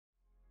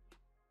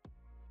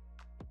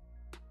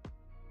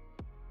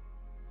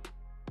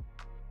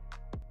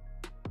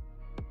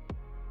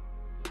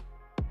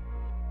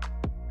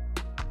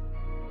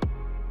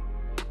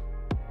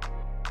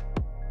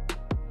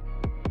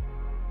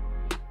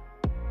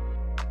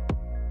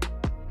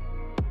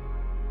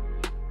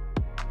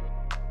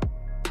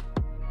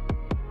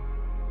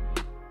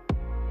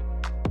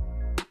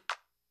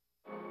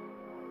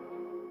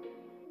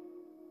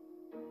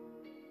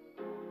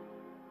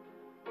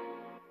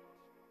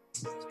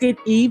Good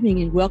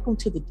evening and welcome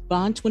to the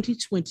Bond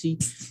 2020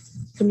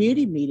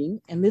 community meeting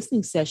and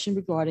listening session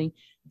regarding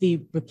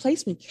the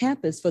replacement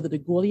campus for the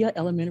DeGolyer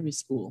Elementary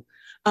School.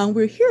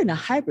 We're here in a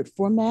hybrid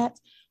format,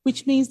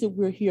 which means that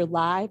we're here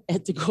live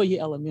at DeGolyer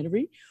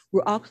Elementary.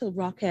 We're also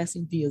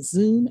broadcasting via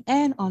Zoom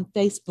and on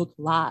Facebook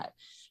Live.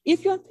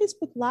 If you're on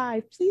Facebook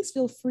Live, please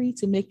feel free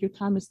to make your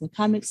comments in the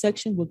comment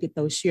section. We'll get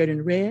those shared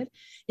and read.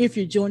 If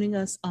you're joining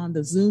us on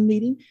the Zoom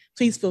meeting,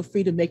 please feel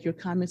free to make your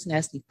comments and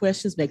ask any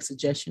questions, make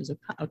suggestions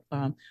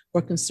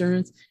or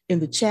concerns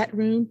in the chat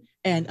room.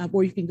 And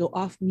or you can go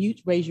off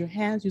mute, raise your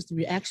hands, use the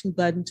reaction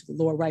button to the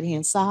lower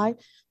right-hand side,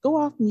 go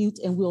off mute,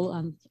 and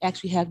we'll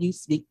actually have you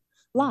speak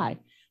live.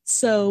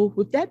 So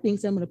with that being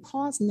said, I'm going to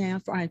pause now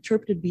for our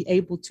interpreter to be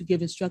able to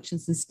give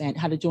instructions in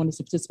Spanish, how to join us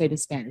to participate in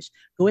Spanish.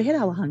 Go ahead,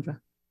 Alejandra.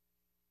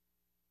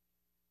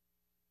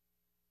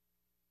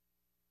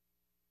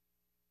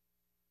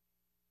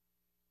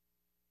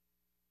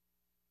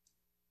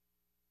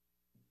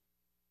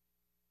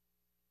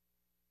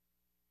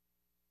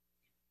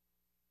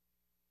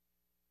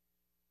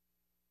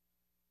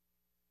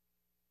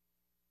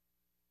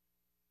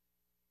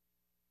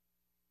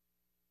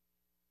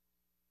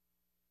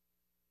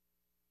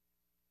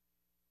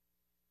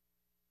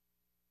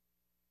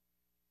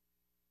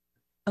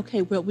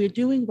 Okay, what we're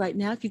doing right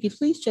now, if you could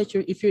please check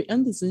if you're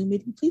in the Zoom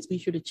meeting, please be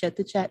sure to check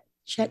the chat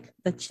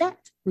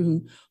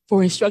room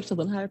for instructions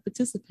on how to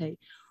participate.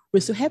 We're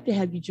so happy to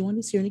have you join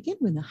us here. And again,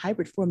 we're in the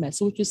hybrid format.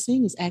 So what you're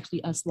seeing is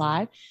actually us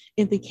live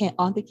on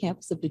the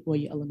campus of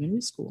DeGolyer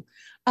Elementary School.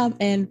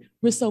 And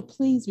we're so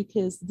pleased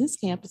because this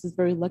campus is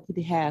very lucky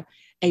to have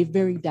a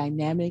very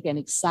dynamic and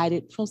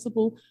excited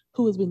principal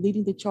who has been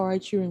leading the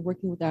charge here and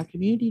working with our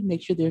community to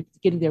make sure they're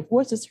getting their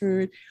voices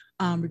heard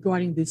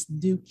regarding this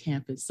new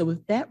campus. So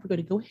with that, we're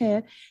going to go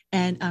ahead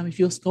and if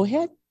you'll go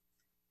ahead,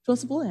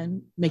 principal,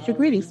 and make your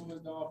greetings. Thank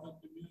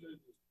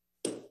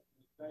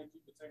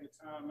you for taking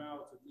time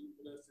out to meet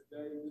with us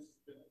today. This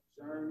has been a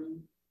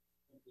journey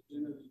at the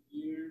beginning of the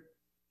year,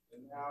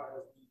 and now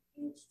as we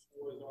inch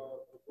towards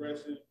our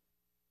progression,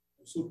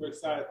 I'm super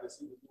excited to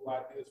see the new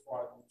ideas for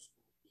our new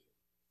school.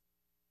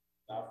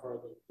 Without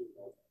further ado,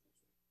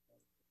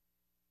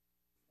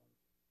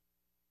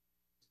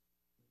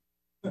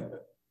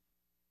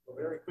 so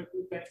very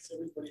quickly, thanks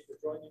everybody for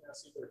joining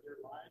us either here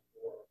live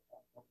or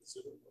on the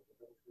Zoom.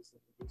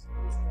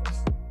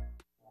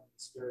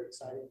 It's very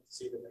exciting to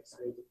see the next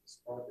stage of this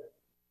project.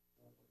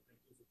 Thank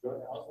you for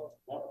joining. I also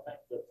want to thank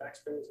the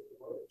taxpayers and the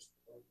voters.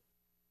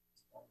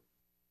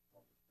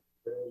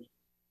 Very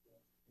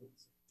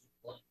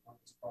on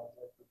this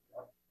project.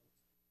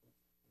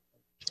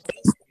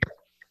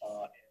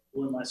 Who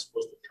am I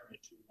supposed to turn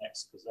it to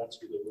next? Because that's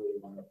really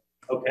wonderful.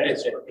 Okay,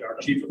 so our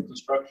chief of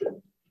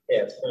construction.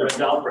 Yes,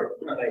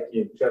 thank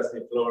you,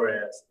 Trustee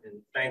Flores,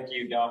 and thank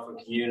you, Dolphin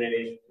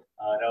community.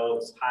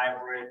 Those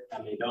hybrid,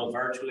 those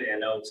virtually,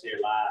 and those here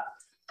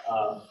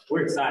live.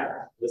 We're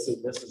excited. This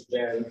has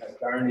been a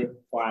journey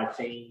for our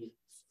team,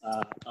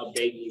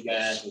 updating you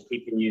guys and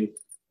keeping you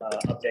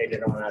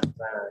updated on our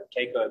design.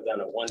 Keiko has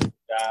done a wonderful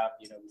job.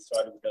 We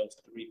started with those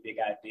 3 big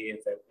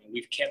ideas, and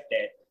we've kept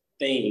that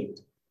theme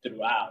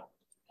throughout.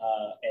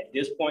 At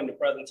this point in the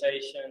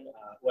presentation,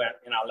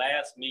 in our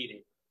last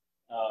meeting,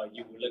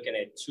 you were looking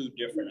at 2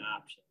 different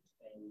options.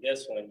 And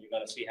this one, you're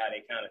going to see how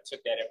they kind of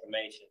took that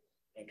information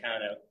and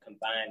kind of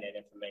combine that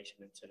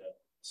information into the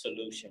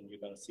solution you're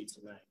going to see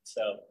tonight.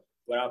 So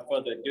without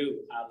further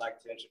ado, I'd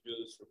like to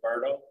introduce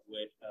Roberto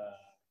with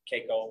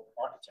Keiko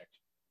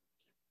Architecture.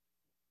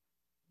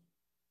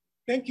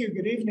 Thank you.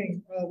 Good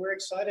evening. We're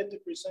excited to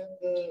present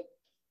the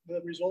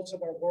results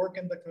of our work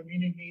in the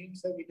community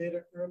meetings that we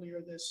did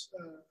earlier this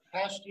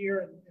past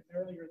year and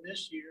earlier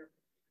this year.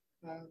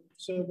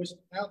 So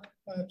without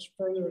much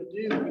further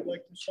ado, we'd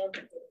like to start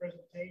with the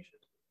presentation.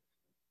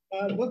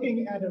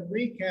 Looking at a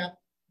recap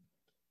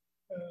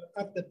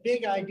of the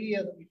big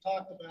idea that we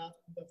talked about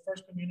in the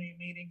first community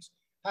meetings,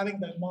 having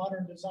that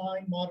modern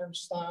design, modern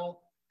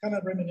style, kind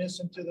of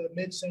reminiscent to the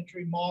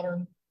mid-century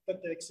modern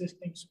that the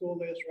existing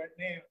school is right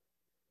now.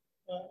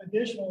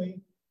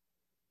 Additionally,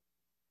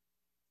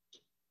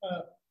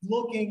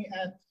 looking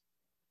at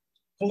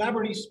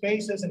collaborative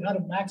spaces and how to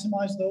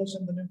maximize those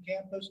in the new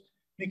campus,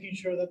 making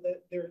sure that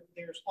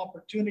there's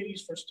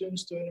opportunities for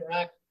students to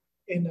interact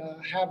and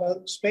have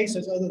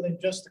spaces other than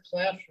just the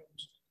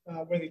classrooms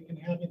where they can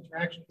have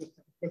interactions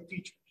with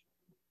teachers.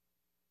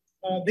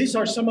 These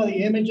are some of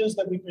the images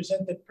that we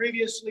presented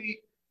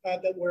previously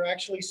that were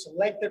actually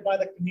selected by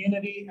the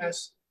community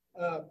as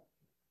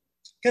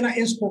kind of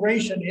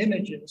inspiration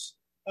images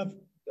of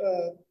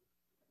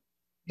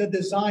the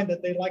design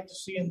that they like to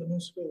see in the new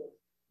school.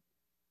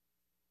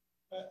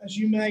 As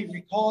you may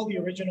recall, the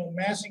original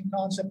massing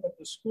concept of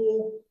the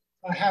school,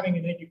 having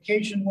an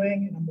education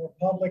wing and a more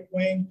public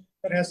wing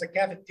that has a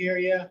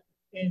cafeteria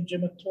and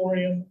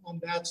gymatorium on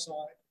that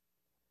side.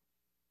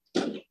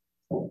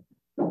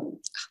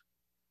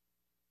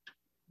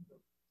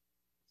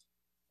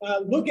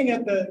 Looking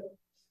at the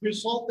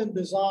resultant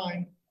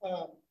design,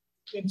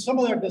 in some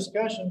of our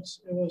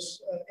discussions, it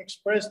was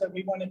expressed that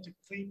we wanted to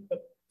keep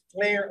the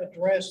flare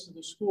address to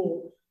the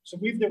school So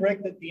we've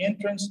directed the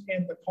entrance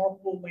and the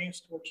carpool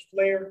lanes towards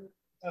Flair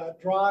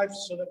Drive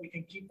so that we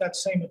can keep that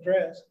same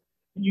address.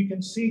 And you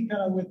can see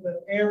kind of with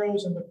the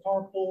arrows and the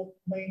carpool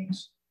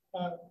lanes,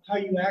 how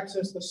you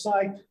access the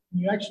site.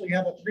 You actually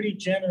have a pretty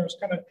generous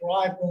kind of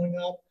drive going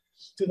up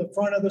to the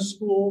front of the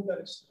school that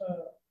is,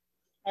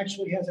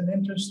 actually has an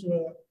entrance to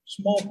a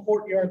small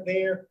courtyard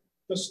there.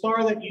 The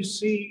star that you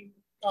see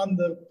on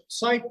the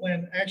site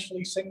plan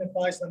actually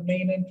signifies the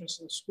main entrance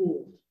of the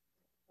school.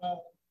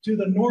 To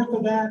the north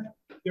of that,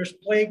 there's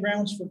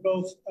playgrounds for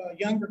both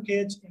younger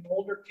kids and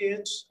older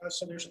kids.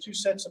 So there's two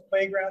sets of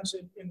playgrounds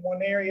in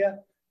one area.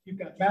 You've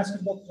got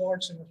basketball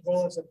courts and as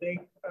well as a big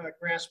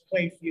grass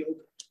play field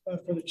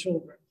for the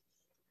children.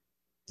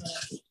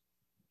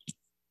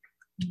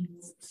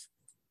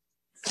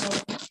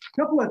 A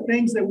couple of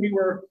things that we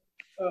were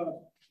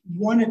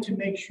wanted to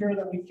make sure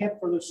that we kept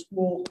for the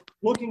school,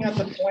 looking at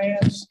the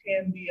plans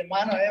and the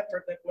amount of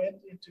effort that went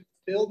into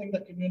building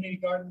the community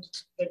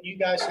gardens that you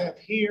guys have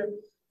here,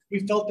 we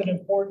felt it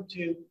important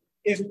to,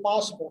 if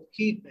possible,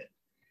 keep it.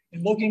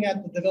 And looking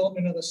at the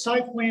development of the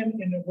site plan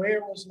and where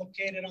it was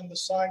located on the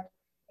site,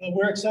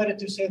 we're excited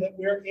to say that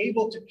we're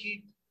able to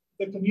keep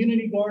the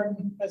community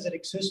garden as it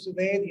exists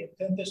today. The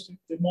intent is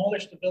to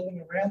demolish the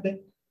building around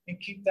it and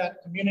keep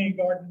that community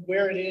garden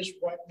where it is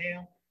right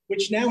now,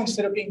 which now,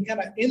 instead of being kind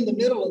of in the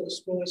middle of the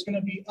school, is going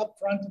to be up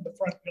front in the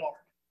front yard.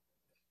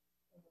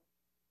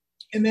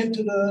 And then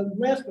to the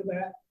left of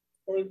that,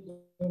 or the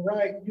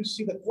right, you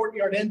see the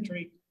courtyard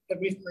entry that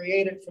we've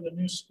created for the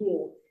new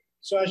school.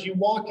 So as you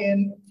walk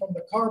in from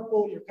the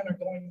carpool, you're kind of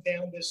going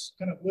down this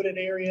kind of wooded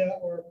area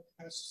or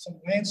some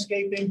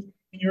landscaping,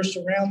 and you're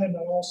surrounded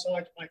on all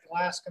sides by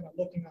glass, kind of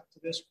looking up to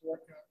this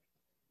courtyard.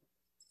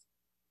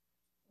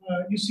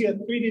 You see a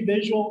 3D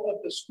visual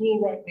of the school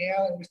right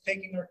now, and we're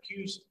taking our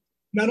cues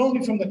not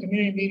only from the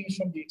community meetings,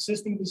 from the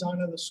existing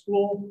design of the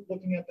school,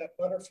 looking at that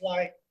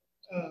butterfly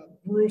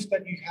roof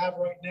that you have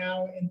right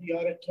now in the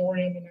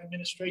auditorium and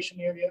administration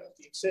area of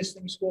the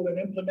existing school, and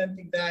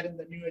implementing that in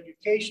the new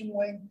education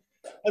wing,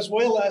 as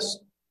well as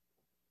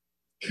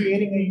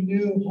creating a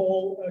new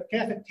whole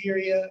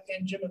cafeteria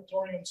and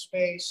gymatorium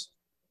space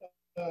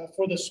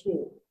for the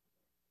school.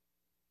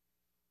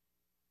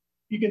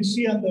 You can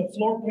see on the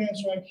floor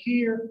plans right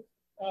here,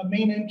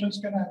 main entrance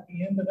kind of at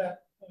the end of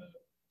that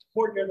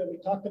courtyard that we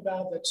talked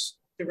about that's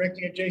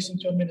directly adjacent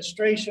to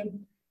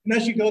administration. And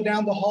as you go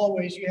down the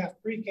hallways, you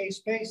have pre-K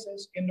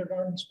spaces,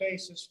 kindergarten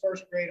spaces,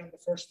 first grade on the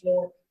first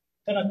floor,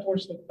 kind of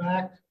towards the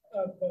back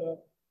of the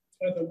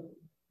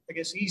I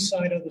guess, east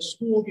side of the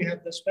school. You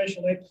have the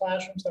special ed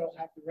classrooms that'll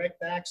have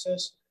direct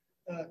access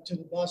to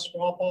the bus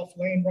drop-off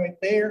lane right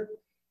there.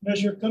 And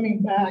as you're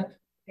coming back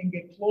and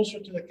get closer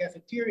to the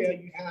cafeteria,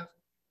 you have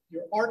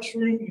your arts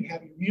room, you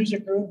have your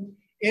music room,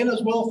 and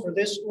as well for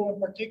this school in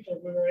particular,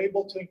 we were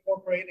able to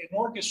incorporate an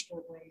orchestra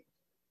room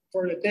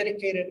for a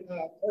dedicated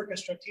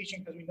orchestra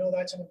teaching, because we know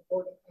that's an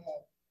important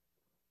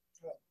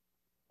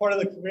part of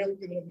the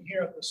curriculum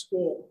here at the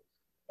school.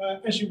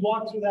 As you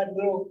walk through that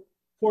little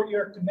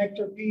courtyard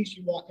connector piece,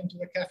 you walk into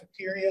the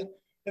cafeteria,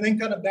 and then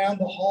kind of down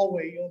the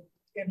hallway, you'll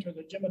enter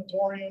the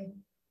gymatorium,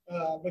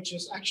 which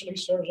is actually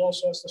serves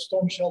also as the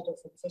storm shelter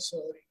for the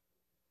facility.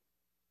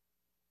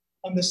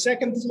 On the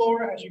second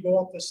floor, as you go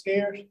up the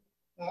stairs,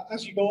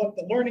 as you go up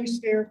the learning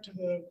stair to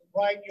the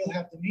right, you'll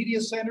have the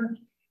media center.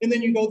 And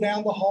then you go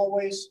down the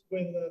hallways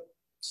with the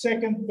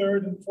second,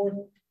 third, and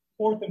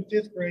fourth and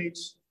fifth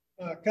grades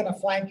kind of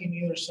flanking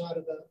either side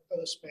of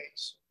the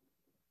space.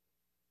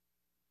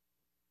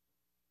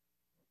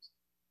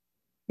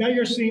 Now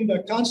you're seeing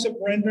the concept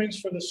renderings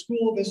for the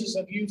school. This is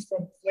a view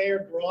from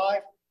Flair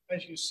Drive.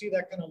 As you see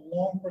that kind of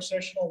long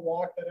processional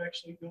walk that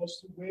actually goes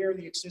to where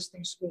the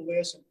existing school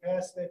is and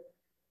past it.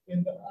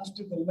 And off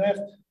to the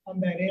left on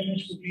that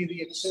image would be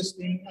the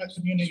existing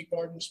community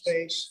garden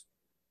space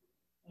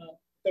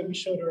that we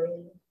showed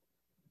earlier.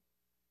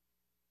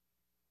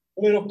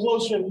 A little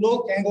closer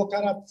look angle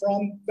kind of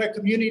from the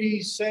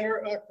community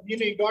center,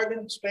 community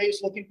garden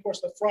space looking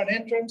towards the front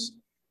entrance.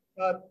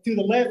 To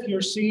the left,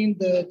 you're seeing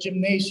the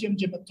gymnasium,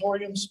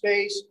 gymatorium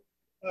space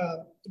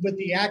with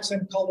the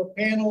accent color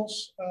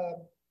panels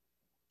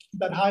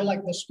that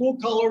highlight the school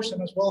colors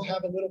and as well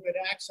have a little bit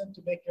of accent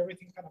to make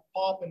everything kind of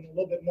pop and a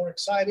little bit more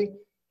exciting.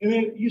 And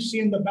then you see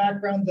in the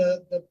background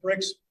the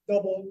bricks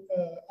double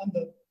on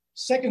the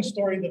second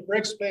story, the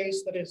brick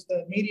space that is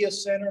the media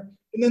center,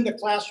 and then the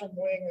classroom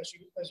wing as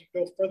you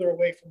go further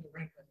away from the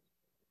rendering.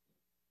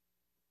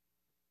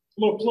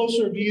 A little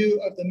closer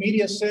view of the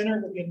media center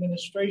with the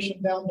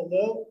administration down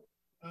below.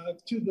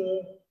 To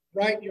the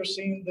right, you're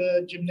seeing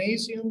the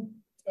gymnasium,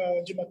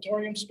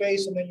 gymatorium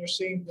space, and then you're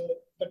seeing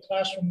the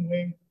classroom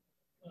wing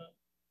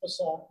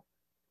facade.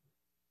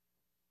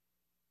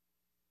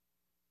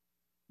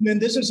 And then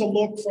this is a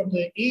look from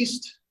the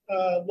east,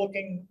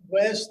 looking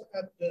west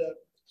at the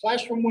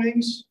classroom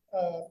wings.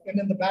 And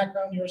in the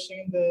background, you're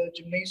seeing the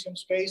gymnasium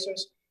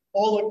spaces,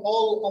 all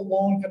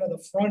along kind of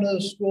the front of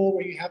the school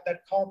where you have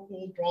that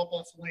carpool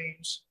drop-off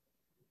lanes.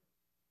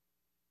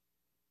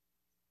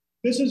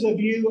 This is a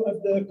view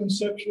of the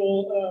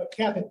conceptual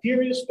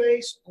cafeteria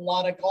space, a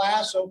lot of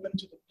glass open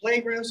to the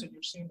playgrounds, and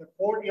you're seeing the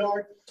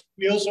courtyard.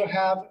 We also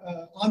have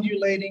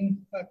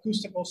undulating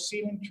acoustical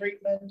ceiling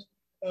treatment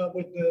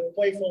with the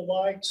playful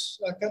lights,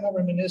 kind of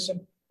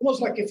reminiscent,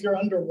 almost like if you're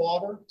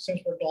underwater, since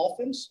we're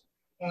dolphins.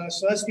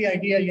 So that's the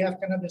idea. You have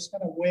kind of this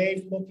kind of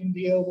wave looking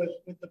deal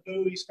with the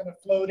buoys kind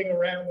of floating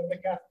around in the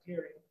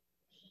cafeteria.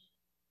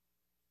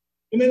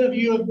 And then a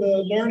view of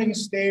the learning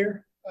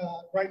stair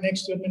right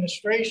next to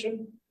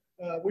administration.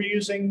 We're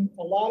using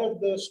a lot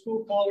of the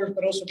school colors,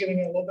 but also giving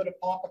it a little bit of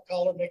pop of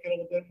color, make it a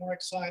little bit more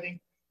exciting.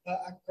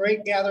 A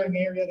great gathering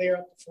area there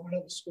at the front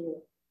of the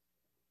school.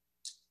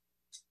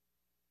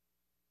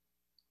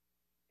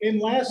 And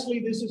lastly,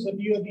 this is a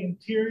view of the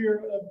interior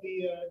of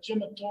the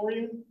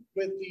gymatorium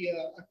with the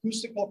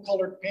acoustical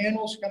colored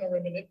panels, kind of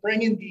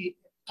bringing the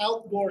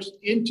outdoors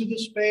into the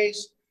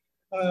space.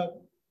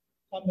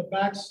 On the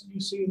backs, you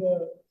see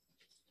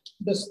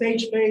the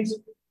stage space.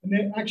 And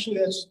then actually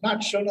that's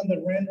not shown on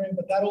the rendering,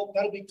 but that'll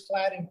be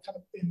clad in kind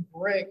of in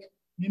brick,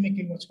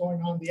 mimicking what's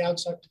going on the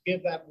outside to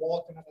give that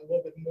wall kind of a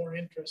little bit more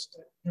interest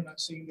that you're not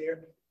seeing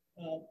there.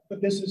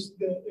 But this is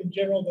in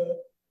general the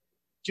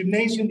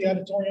gymnasium, the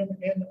auditorium,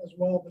 and as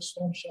well the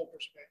storm shelter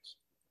space.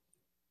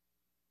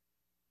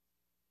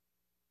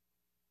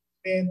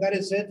 And that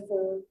is it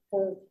for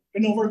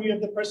an overview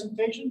of the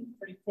presentation.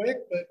 Pretty quick,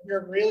 but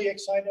we're really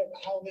excited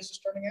about how this is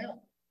turning out.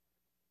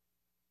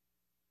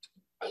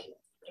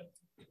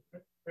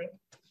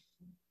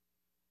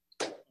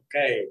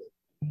 Okay,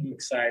 I'm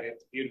excited.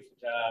 Beautiful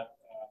job,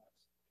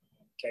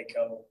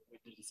 Keiko,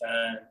 with the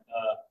design.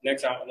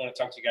 Next, I want to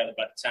talk to you guys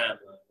about the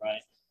timeline.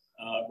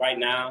 Right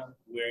now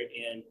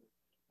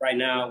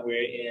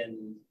we're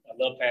in a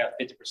little past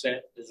 50%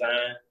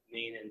 design,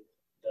 meaning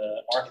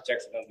the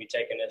architects are going to be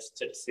taking us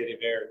to the city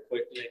very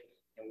quickly,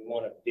 and we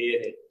want to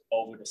bid it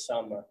over the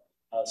summer,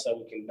 so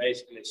we can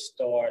basically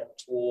start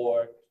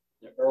toward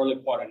the early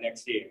part of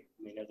next year.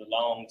 I mean, there's a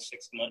long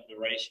 6-month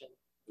duration.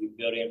 We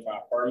build in for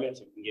our permits.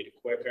 If we can get it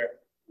quicker,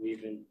 we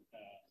even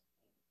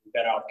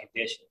better off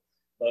condition.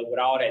 But with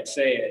all that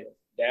said,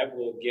 that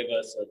will give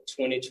us a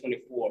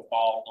 2024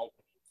 fall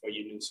opening for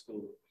your new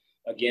school.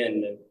 Again,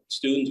 the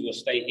students will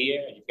stay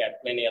here. You've got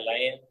plenty of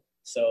land,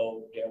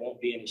 so there won't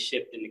be any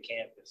shift in the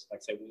campus. Like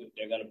I said,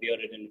 they're going to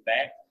build it in the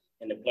back,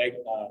 in the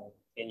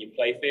in your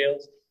play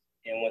fields.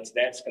 And once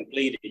that's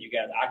completed, you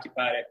guys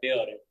occupy that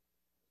building.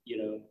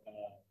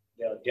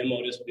 They'll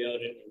demo this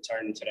building and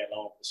turn into that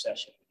long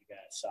procession you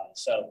guys saw.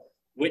 So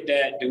with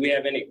that, do we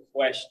have any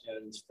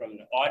questions from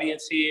the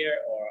audience here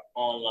or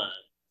online?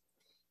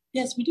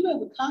 Yes, we do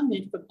have a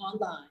comment from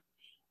online.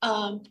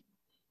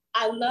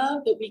 I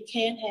love that we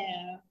can't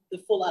have the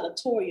full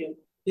auditorium.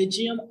 The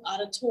gym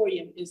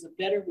auditorium is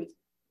better with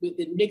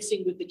the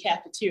mixing with the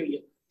cafeteria.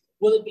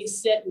 Will it be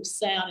set with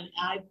sound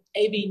and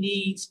AV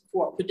needs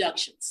for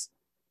productions?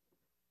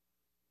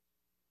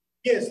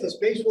 Yes, the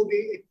space will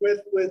be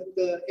equipped with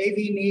the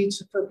AV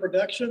needs for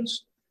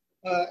productions,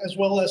 as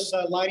well as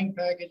lighting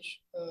package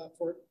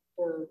for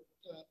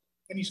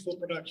any school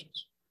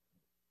productions.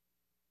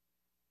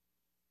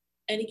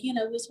 And again,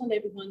 I just want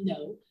everyone to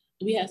know,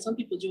 we have some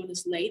people join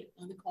us late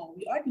on the call.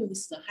 We are doing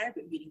this as a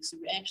hybrid meeting, so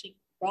we're actually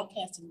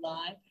broadcasting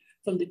live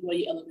from the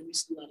DeGolyer Elementary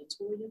School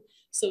Auditorium.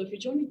 So if you're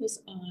joining us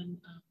on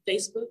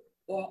Facebook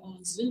or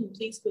on Zoom,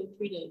 please feel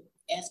free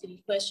to ask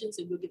any questions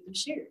and we'll get them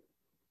shared.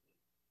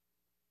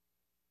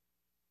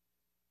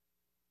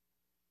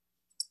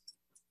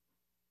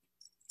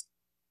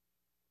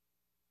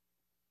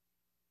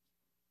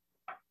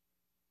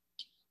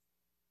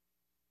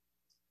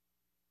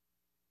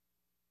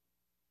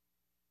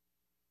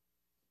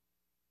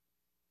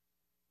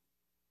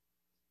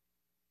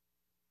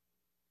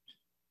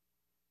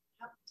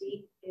 How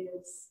deep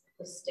is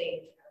the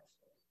stage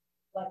actually?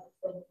 Like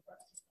from the front?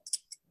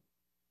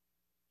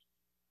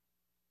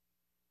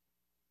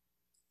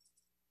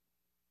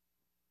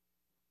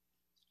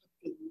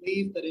 I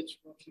believe that it's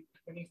roughly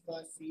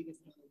 25 feet, if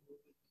not a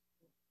little bit.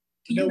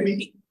 Can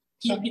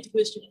you repeat the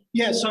question?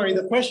 Yeah, sorry.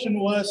 The question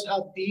was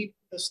how deep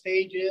the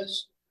stage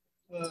is.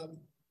 And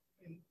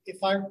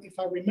if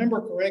I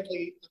remember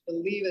correctly, I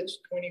believe it's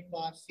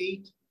 25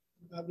 feet.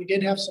 We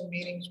did have some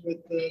meetings with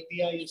the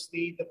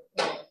BISD, the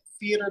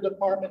theater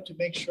department, to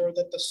make sure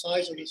that the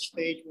size of the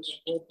stage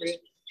was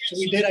appropriate. So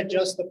we did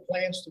adjust the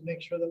plans to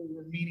make sure that we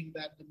were meeting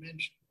that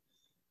dimension.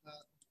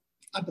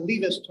 I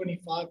believe it's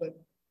 25, but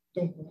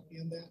don't quote me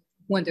on that.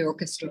 When the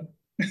orchestra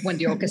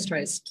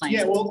is playing.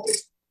 Yeah, we'll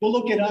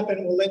look it up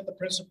and we'll let the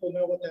principal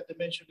know what that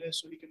dimension is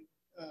so we can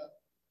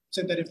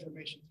send that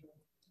information through.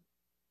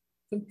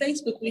 From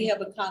Facebook, we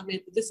have a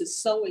comment that this is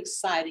so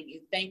exciting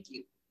and thank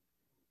you.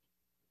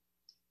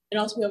 And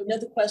also we have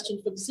another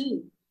question from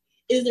Zoom.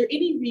 Is there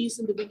any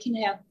reason that we can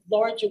have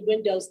larger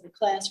windows in the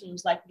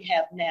classrooms like we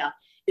have now?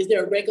 Is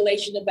there a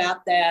regulation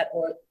about that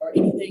or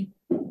anything?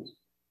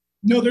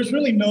 No, there's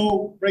really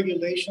no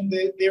regulation.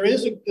 There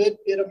is a good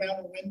bit amount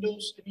of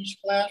windows in each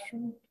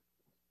classroom.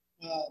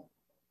 I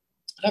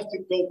have to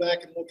go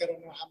back and look. I don't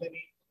know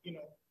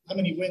how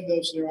many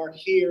windows there are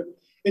here.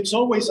 it's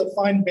always a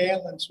fine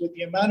balance with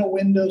the amount of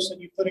windows that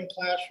you put in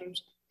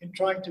classrooms and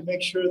trying to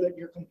make sure that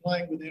you're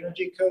complying with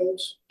energy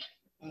codes.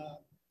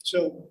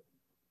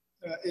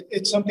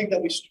 It's something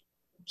that we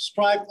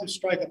strive to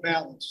strike a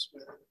balance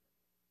with.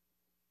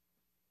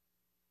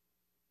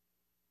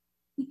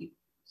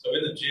 So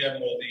in the gym,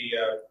 will the,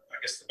 I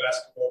guess the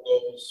basketball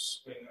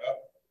goals swing up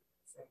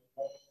from the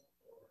wall?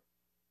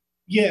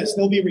 Yes,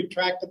 they'll be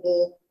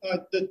retractable.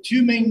 The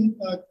two main.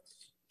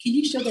 Can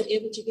you show that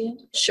image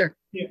again? Sure.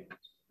 Yeah.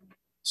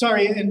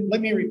 Sorry, and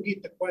let me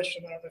repeat the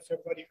question. I don't know if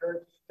everybody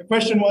heard. The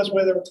question was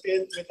whether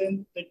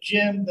within the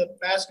gym, the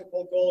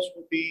basketball goals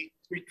will be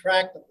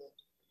retractable.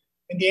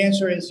 And the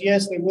answer is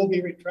yes, they will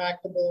be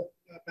retractable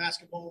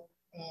basketball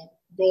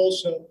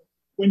goals. So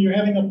when you're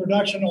having a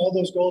production, all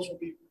those goals will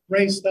be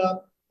raised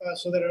up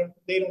so that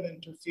they don't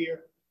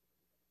interfere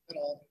at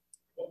all.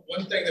 Well,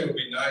 one thing that would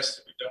be nice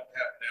that we don't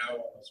have now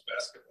on those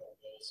basketball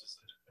goals is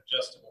the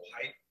adjustable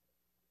height.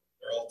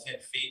 They're all 10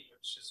 feet,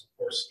 which is of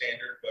course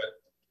standard, but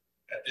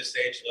at this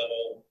age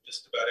level,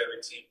 just about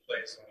every team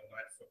plays on a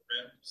 9-foot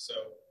rim. So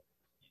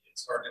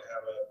it's hard to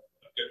have a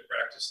good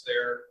practice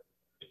there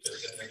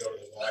because then they go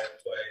to the wide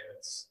play and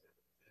it's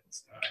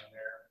not in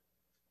there.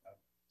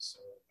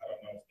 So I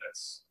don't know if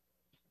that's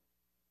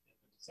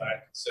design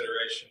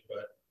consideration,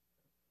 but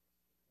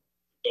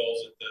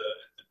goals at the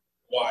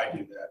wide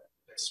do that.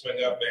 They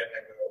swing up and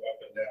they go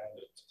up and down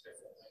to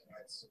different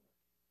heights.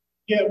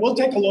 Yeah, we'll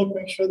take a look,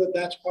 make sure that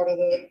that's part of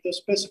the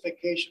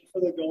specification for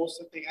the goals,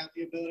 that they have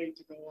the ability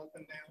to go up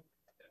and down.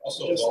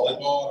 Also, volleyball,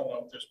 I don't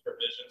know if there's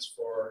provisions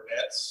for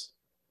nets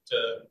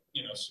to,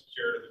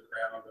 secure to the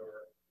ground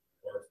or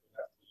if we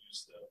have to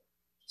use the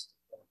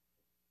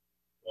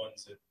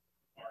ones that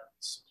aren't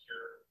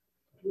secure.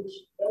 To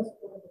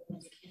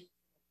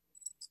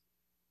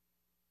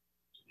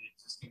the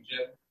existing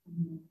gym?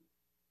 Mm-hmm.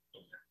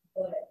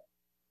 Okay.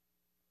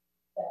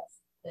 But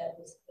that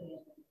was clear.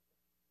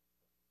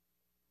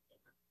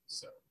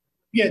 So.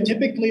 Yeah,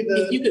 typically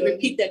if you could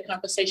repeat that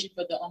conversation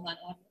for the online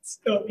audience.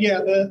 Yeah,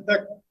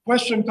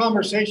 the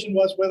conversation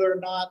was whether or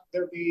not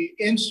there be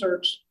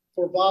inserts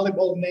for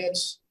volleyball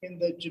nets in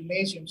the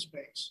gymnasium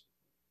space.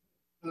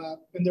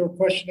 And they were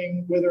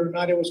questioning whether or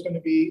not it was going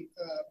to be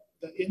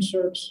the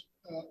inserts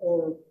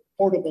or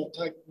portable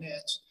type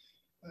nets.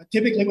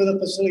 Typically with a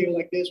facility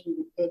like this, we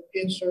would put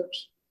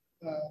inserts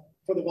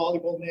for the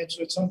volleyball net.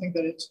 So it's something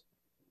that it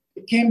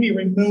can be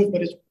removed,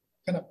 but it's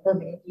kind of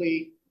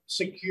permanently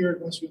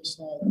secured once you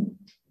install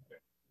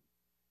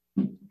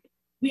it.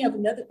 We have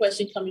another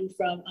question coming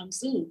from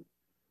Zoom.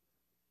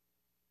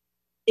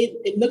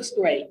 It looks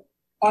great.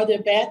 Are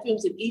there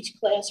bathrooms in each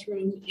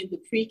classroom in the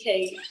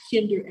pre-K,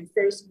 kinder, and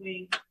first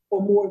wing,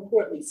 or more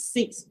importantly,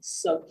 sinks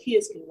so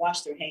kids can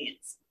wash their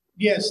hands?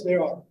 Yes,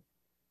 there are.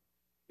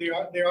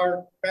 There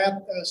are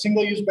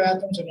single-use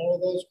bathrooms in all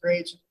of those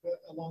grades,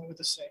 along with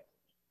the sink.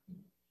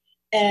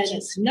 And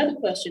it's another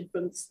question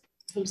from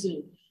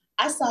Zoom.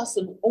 I saw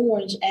some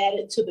orange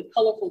added to the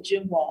colorful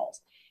gym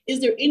walls.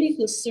 Is there any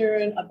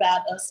concern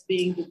about us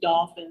being the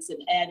Dolphins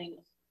and adding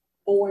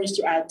orange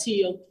to our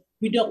teal?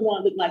 We don't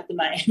want to look like the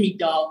Miami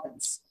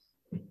Dolphins.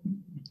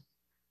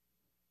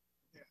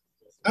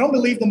 I don't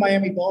believe the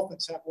Miami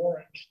Dolphins have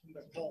orange in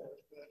their color,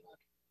 but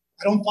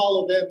I don't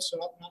follow them, so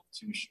I'm not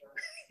too sure.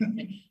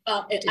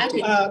 I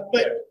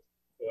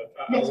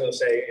was going to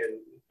say, and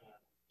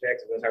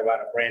Jackson was talking about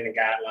the branding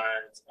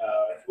guidelines.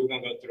 We're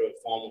going to go through a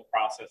formal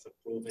process of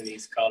proving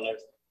these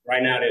colors.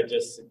 Right now, they're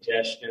just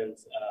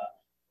suggestions.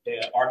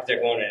 The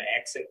architect wanted an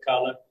accent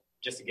color,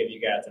 just to give you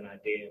guys an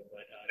idea.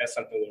 But that's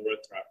something we'll run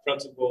through our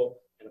principal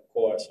and, of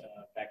course,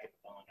 back at the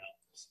bond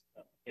office.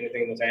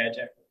 Anything to add,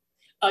 Jack?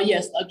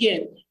 Yes,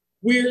 again,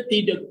 we're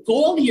the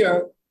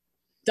DeGolyer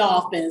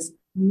Dolphins,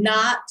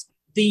 not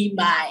the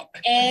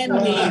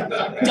Miami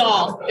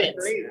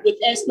Dolphins, with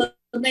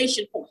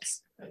exclamation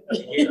points.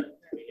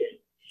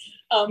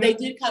 They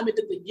did comment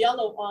that the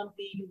yellow on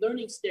the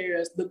learning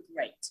stairs look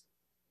great.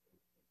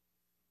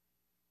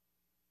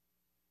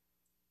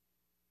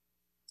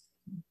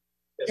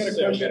 Yes,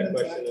 sir. Got a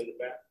question in the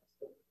back.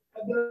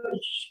 I've got a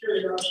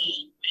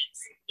curiosity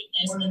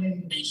more than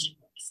anything.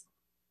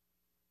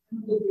 I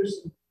think there's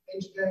some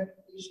HVAC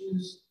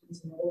issues in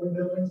some older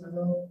buildings. I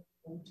know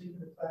one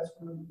particular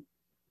classroom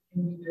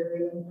can be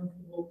very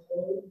uncomfortable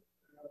cold.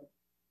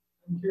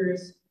 I'm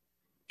curious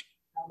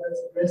how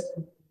that's addressed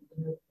in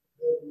the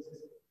buildings.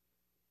 Is it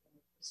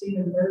seen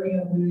in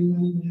Birmingham, we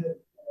had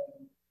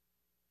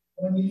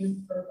 1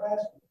 unit per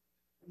classroom.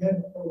 We have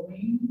it for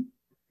wing,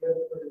 we have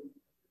it for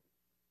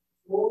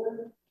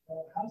floor.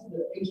 How's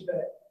the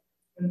HVAC?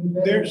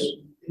 There's,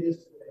 it is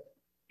today.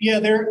 Yeah,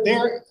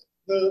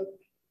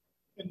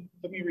 and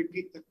let me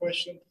repeat the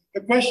question.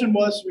 The question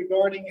was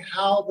regarding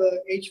how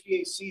the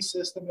HVAC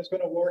system is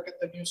going to work at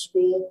the new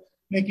school,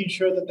 making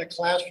sure that the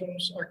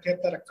classrooms are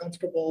kept at a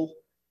comfortable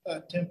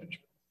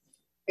temperature.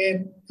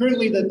 And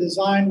currently the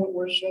design, what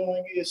we're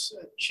showing is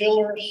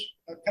chillers,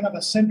 kind of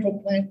a central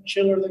plant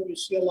chiller that you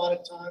see a lot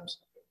of times,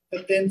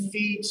 that then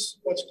feeds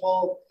what's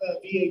called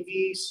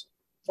VAVs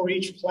for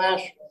each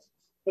classroom.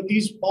 what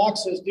these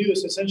boxes do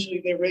is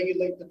essentially they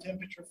regulate the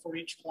temperature for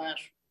each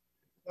classroom.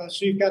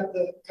 So you've got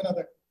the kind of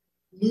the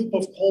loop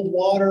of cold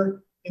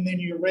water, and then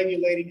you're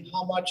regulating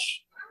how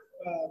much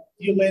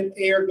you let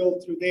air go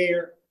through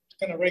there to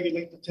kind of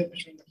regulate the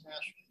temperature in the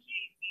classroom.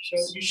 So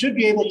you should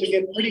be able to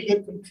get pretty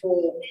good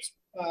control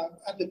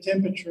at the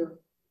temperature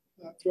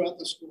throughout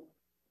the school.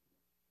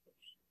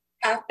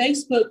 Our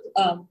Facebook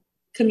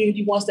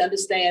community wants to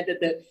understand that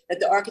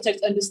the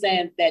architects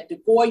understand that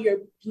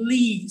DeGolyer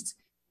bleeds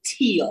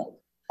teal,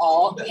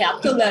 all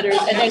capital letters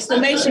and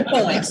exclamation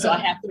points. So I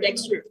have to make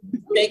sure.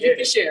 Thank you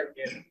for sharing.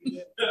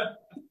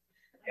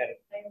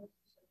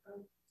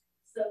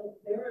 So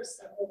there are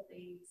several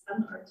things.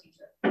 I'm an art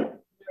teacher. There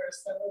are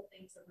several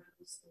things around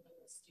the school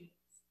with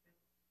students.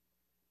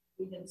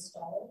 We've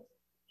installed,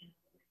 and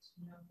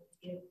you know, if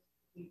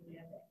we would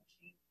have that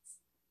chance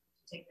to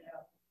take it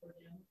out for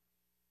them.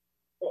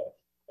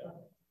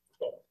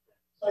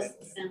 Plus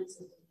the sound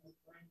system is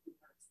brand new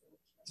parts.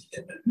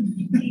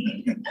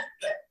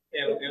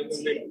 And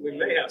we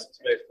may have some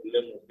space for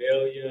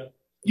memorabilia.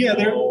 Yeah,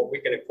 we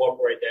can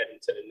incorporate that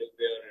into the new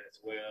building as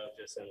well,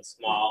 just in a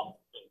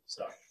small,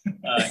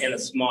 in a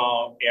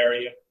small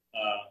area.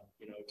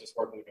 You know, just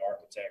working with the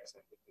architects,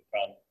 and we can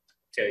probably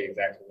tell you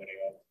exactly where they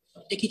are.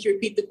 And could you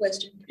repeat the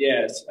question?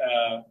 Yes,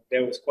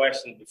 there was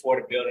questions before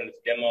the building is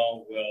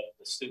demo. Will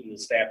the students and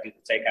staff get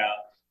to take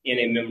out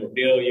any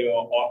memorabilia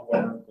or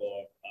artwork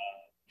or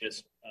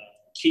just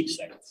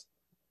keepsakes?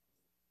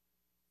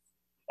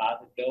 By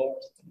the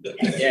doors?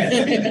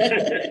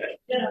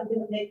 Yeah, I'm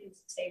going to make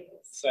these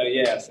tables. So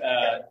yes,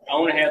 I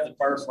only have the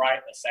first right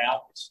of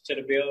salvage to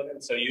the building.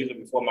 So usually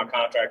before my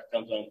contractor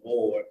comes on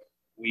board,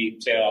 we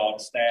tell all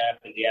the staff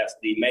and the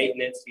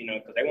maintenance, you know,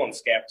 because they want to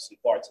scavenge some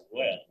parts as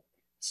well.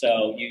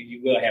 So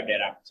you will have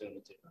that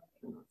opportunity.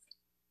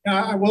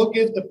 Now, I will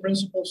give the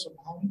principals some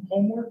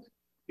homework,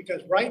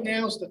 because right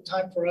now is the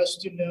time for us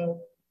to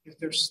know if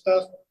there's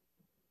stuff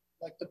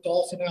like the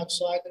dolphin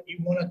outside that you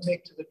want to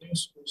take to the new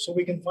school, so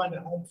we can find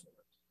a home for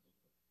it.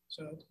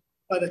 So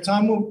by the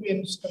time we're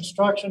in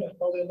construction, it's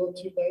probably a little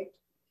too late.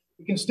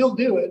 We can still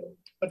do it,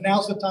 but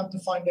now's the time to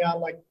find out,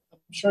 like, I'm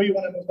sure you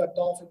want to move that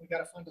dolphin, we got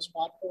to find a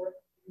spot for it.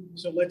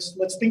 So let's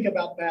think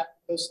about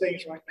those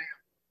things right now.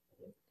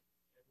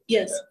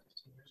 Yes.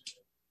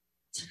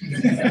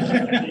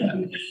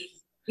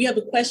 We have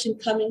a question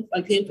coming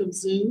again from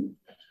Zoom.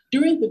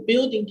 During the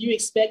building, do you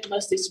expect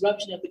much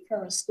disruption of the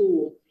current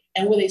school?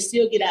 And will they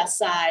still get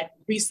outside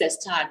recess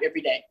time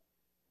every day?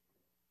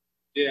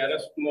 Yeah,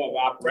 that's more of an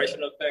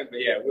operational thing.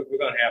 But yeah, we're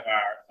going to have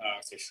our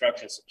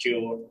construction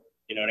secure.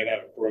 You know, they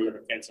have a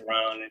perimeter fence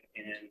around it.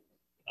 And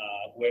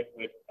with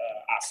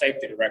our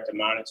safety director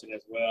monitoring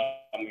as well,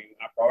 I mean,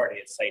 our priority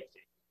is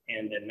safety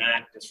and to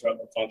not disrupt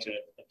the function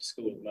of the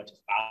school as much as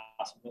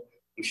possible.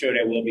 I'm sure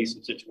there will be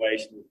some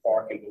situations with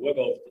parking, but we'll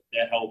go with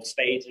that whole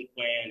staging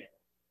plan and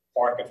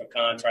parking for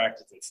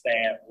contractors and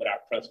staff with our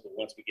principal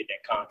once we get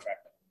that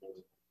contract on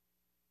board.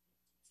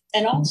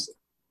 And also,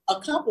 a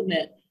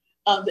compliment.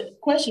 The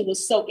question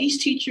was, so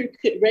each teacher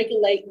could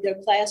regulate their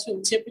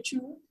classroom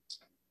temperature?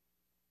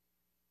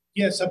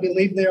 Yes, I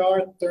believe there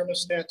are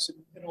thermostats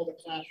in all the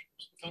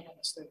classrooms, if I'm not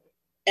mistaken.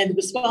 And the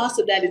response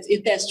to that is,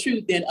 if that's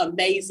true, then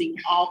amazing,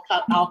 all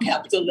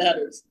capital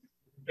letters.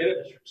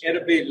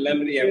 It'll be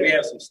limited. Yeah, we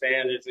have some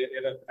standards.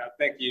 I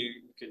think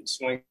you can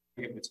swing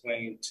it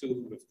between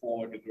 2 to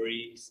 4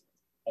 degrees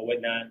or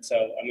whatnot.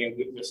 So, I mean,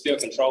 we're still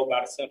controlled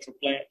by the central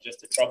plant just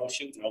to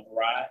troubleshoot and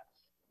override.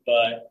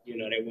 But, you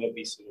know, there will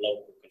be some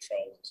local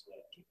controls as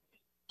well.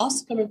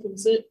 Also coming from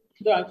the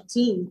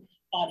Zoom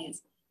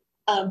audience,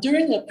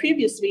 during the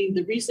previous meeting,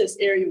 the recess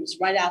area was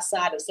right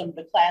outside of some of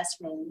the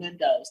classroom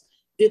windows.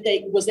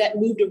 Was that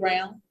moved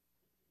around?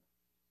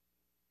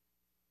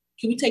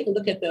 Can we take a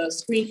look at the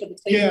screen for the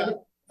playground?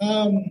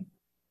 Yeah.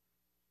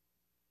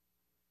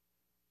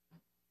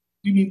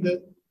 You mean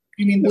the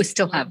we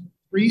still have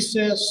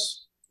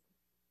recess?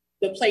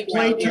 The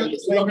playground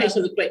areas, the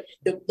location of the play.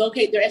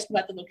 They're asking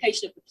about the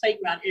location of the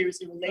playground areas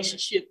in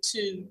relationship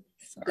to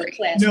the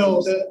classrooms.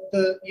 No,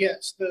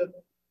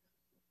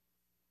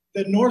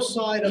 the north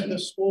side of the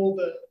school,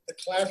 the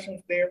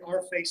classrooms there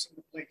are facing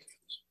the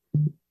playgrounds.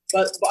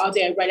 But are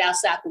they right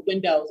outside the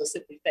windows or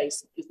simply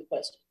facing, is the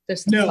question?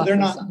 No, they're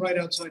not right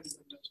outside the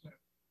windows. No.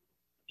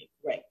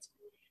 Right.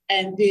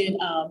 And then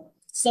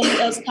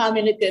someone else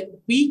commented that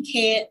we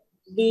can't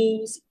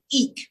lose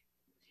Eek.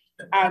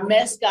 Our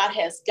mascot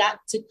has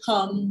got to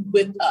come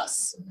with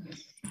us.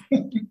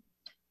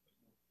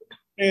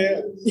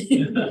 Yeah. What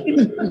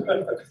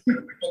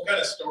kind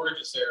of storage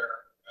is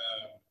there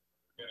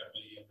going to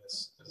be in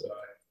this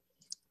design?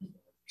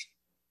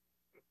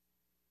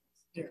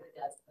 Yeah.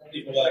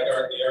 People like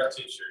the art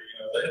teacher, you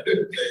know, they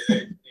need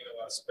a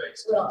lot of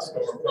space to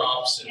store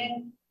props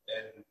and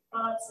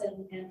props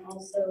and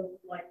also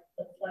like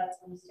the flats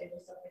on the table,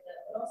 stuff like that,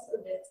 but also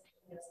this.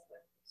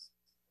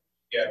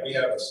 Yeah, we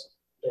have a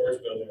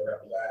storage building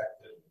around the back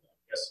that I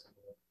guess,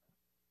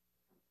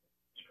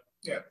 you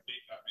know, not be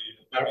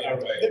I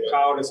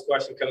recall this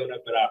question coming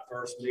up at our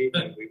first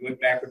meeting. We went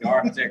back with the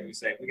architect. We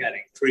said we got to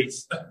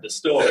increase the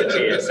storage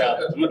here.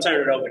 So I'm gonna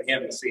turn it over to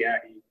him to see how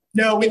he.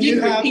 No, we If you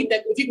do could have. repeat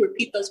that, if you could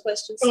repeat those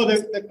questions. So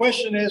the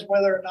question is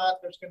whether or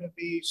not there's going to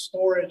be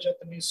storage at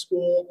the new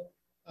school,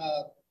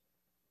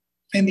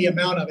 and the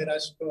amount of it, I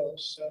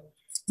suppose. So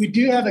we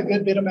do have a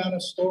good bit amount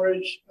of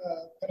storage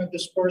kind of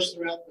dispersed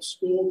throughout the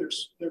school.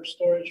 There's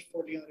storage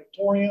for the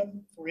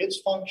auditorium, for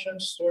its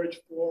functions, storage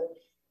for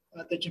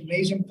the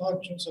gymnasium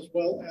functions, as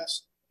well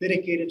as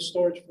dedicated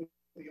storage for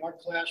the art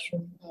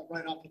classroom,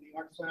 right off of the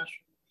art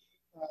classroom.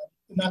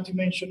 Not to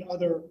mention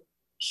other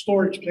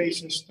storage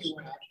places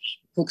throughout.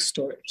 Book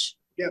storage.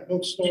 Yeah,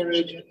 book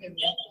storage and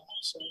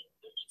whatnot. So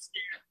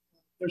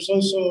there's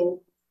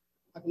also,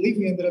 I believe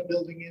we ended up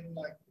building in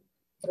like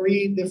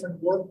 3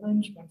 different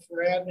workrooms, one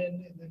for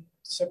admin, and then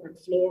separate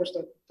floors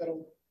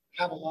that'll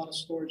have a lot of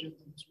storage in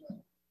them as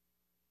well.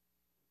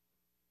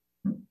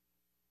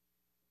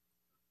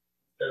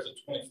 There's a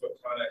 20-foot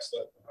Connex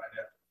left behind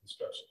after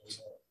construction.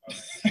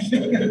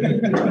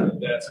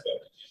 That's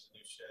about to use a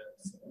new shed.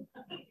 So.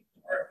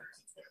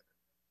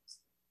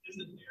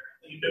 Isn't there?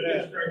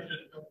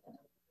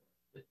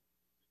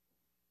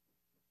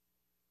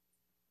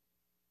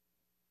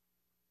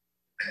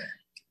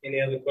 Any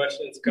other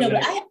questions? No,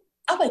 but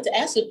I'd like to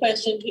ask a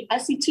question. I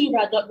see 2 of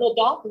our little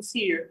dolphins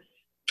here.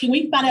 Can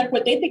we find out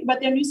what they think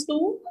about their new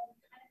school?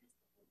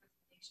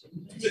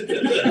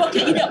 Well,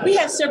 we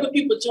have several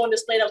people join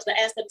us late. I was going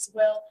to ask that as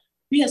well.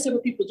 We have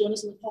several people join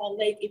us in the call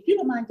late. If you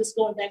don't mind just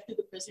going back through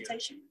the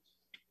presentation.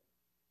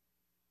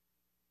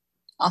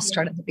 I'll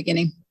start at the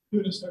beginning. You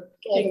want to start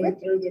all the way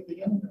through the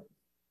beginning?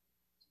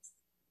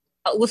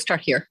 We'll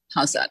start here.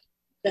 How's that?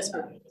 That's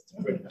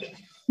perfect.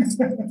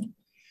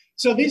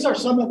 So these are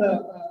some of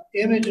the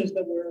images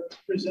that were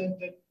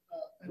presented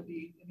at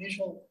the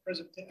initial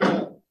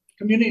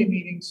community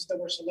meetings that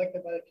were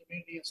selected by the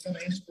community as kind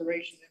of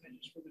inspiration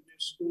images for the new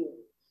school.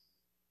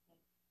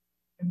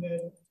 And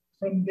then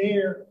from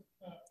there,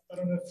 I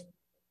don't know if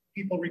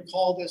people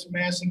recall this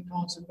massing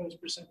concept that was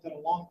presented a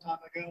long time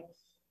ago,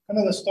 kind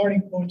of the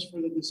starting points for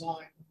the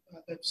design.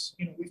 That's,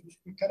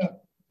 we kind of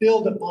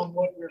build upon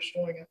what we're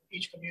showing at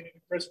each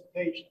community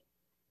presentation.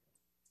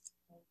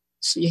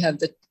 So you have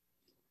the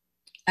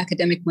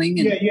academic wing.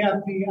 And you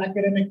have the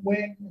academic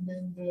wing, and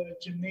then the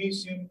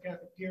gymnasium,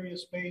 cafeteria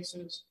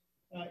spaces,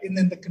 and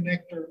then the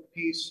connector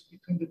piece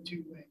between the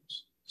 2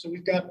 wings. So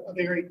we've got a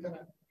very kind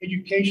of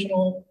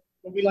educational,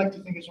 what we like to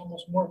think is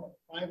almost more of a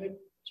private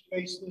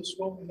space of the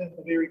school, and then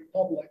the very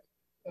public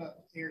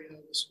area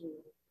of the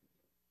school.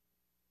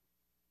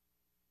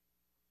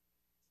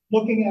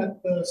 Looking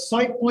at the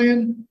site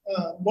plan,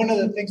 one of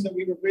the things that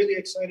we were really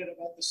excited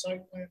about the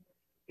site plan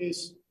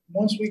is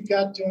once we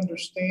got to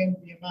understand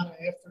the amount of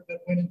effort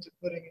that went into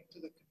putting into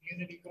the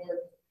community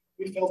garden,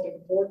 we felt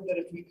important that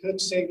if we could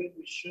save it,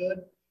 we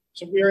should.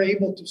 So we are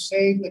able to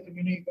save the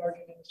community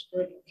garden in its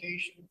current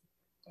location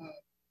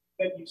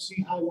that you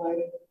see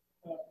highlighted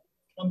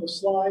on the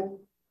slide.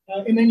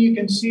 And then you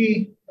can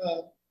see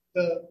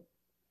the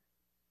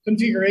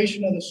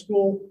configuration of the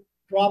school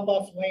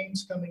drop-off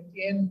lanes coming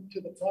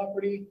into the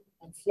property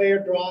on Flair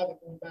Drive and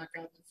going back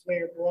out to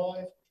Flair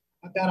Drive.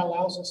 That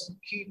allows us to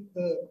keep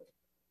the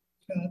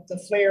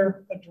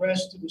Flair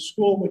address to the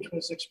school, which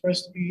was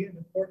expressed to be an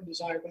important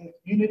desire by the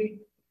community.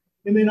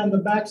 And then on the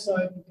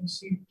backside, you can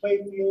see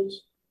play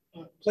fields,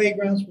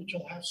 playgrounds, which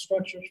will have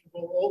structures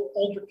for both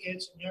older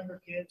kids and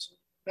younger kids,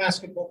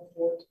 basketball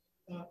court,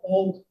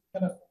 all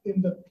kind of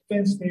in the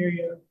fenced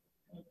area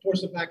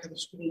towards the back of the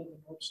school on the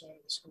north side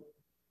of the school.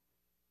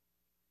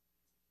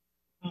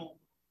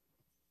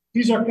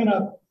 These are kind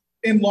of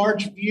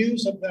enlarged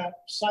views of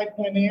that site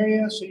plan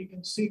area, so you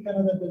can see kind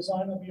of the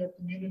design of your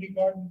community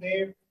garden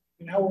there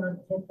and how we're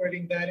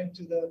incorporating that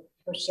into the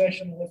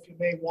processional, if you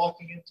may,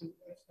 walking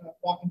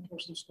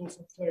towards the school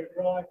from Flair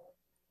Drive.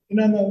 And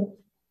on the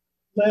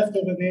left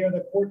over there,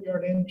 the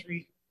courtyard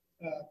entry,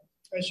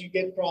 as you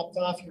get dropped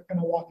off, you're kind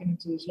of walking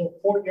into this little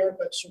courtyard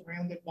that's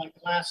surrounded by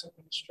glass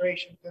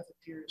administration,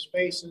 cafeteria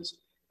spaces.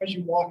 As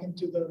you walk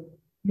into the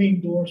main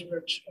doors,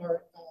 which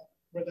are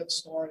where that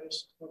star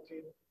is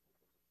located.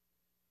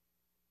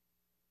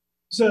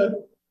 It's a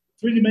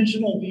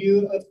 3-dimensional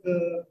view of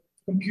the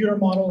computer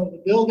model of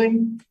the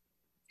building.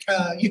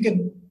 You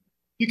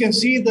can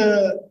see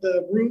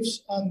the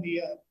roofs on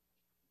the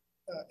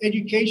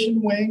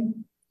education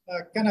wing,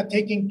 kind of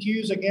taking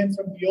cues again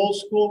from the old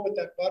school with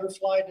that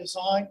butterfly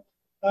design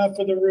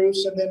for the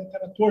roofs. And then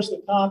kind of towards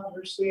the top,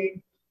 you're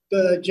seeing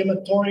the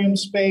gymatorium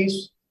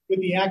space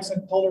with the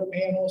accent color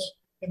panels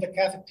and the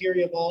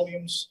cafeteria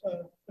volumes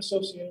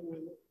associated with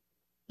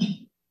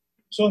it.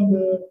 So on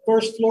the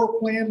first floor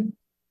plan,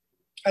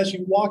 as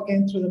you walk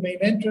into the main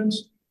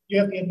entrance, you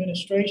have the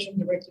administration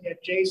directly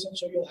adjacent,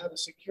 so you'll have a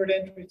secured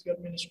entry to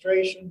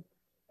administration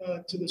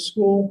to the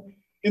school.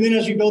 And then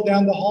as you go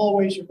down the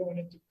hallways, you're going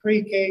into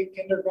pre-K,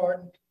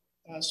 kindergarten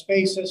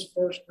spaces,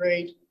 first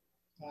grade.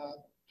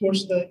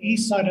 Towards the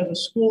east side of the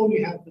school,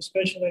 you have the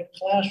special ed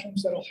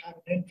classrooms that'll have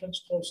an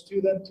entrance close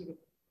to them to the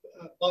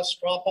bus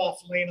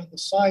drop-off lane on the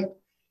site.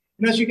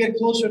 And as you get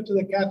closer to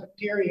the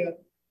cafeteria,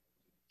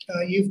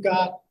 you've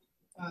got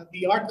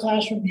the art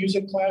classroom,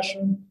 music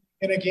classroom.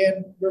 And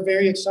again, we're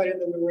very excited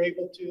that we were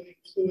able to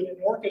include an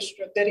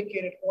orchestra,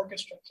 dedicated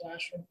orchestra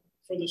classroom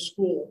for the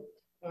school,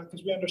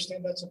 because we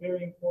understand that's a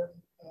very important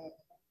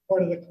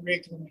part of the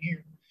curriculum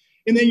here.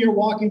 And then you're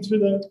walking through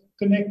the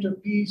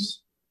connector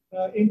piece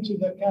into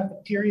the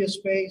cafeteria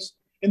space,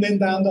 and then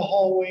down the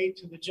hallway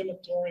to the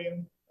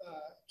gymatorium,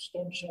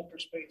 storm shelter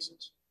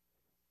spaces.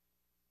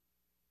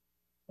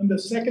 On the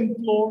second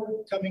floor,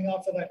 coming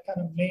off of that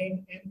kind of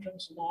main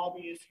entrance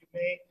lobby, if you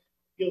may,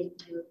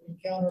 you're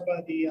encountered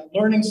by the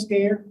learning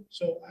stair.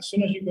 So as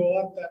soon as you go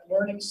up that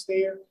learning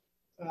stair,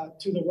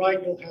 to the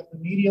right, you'll have the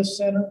media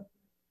center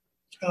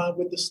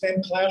with the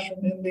STEM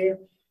classroom in there.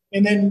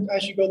 And then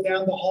as you go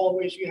down the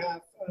hallways, you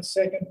have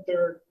second,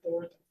 third,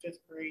 fourth, and fifth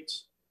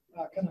grades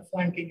kind of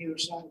flanking either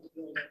side of the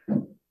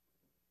building.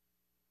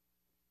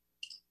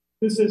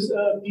 This is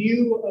a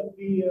view of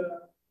the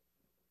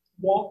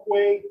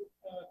walkway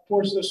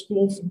towards the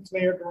school from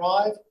Flair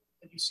Drive,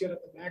 and you see it at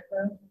the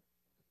background.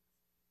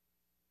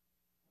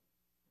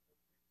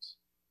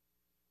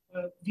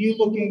 View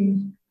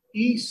looking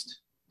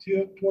east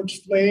towards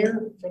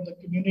Flair from the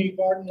community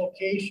garden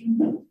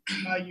location.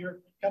 You're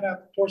kind of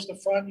towards the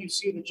front, you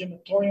see the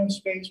gymatorium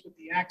space with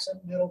the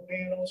accent middle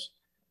panels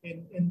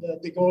in the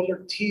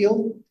DeGolyer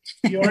teal.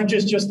 The orange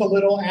is just a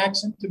little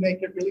accent to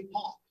make it really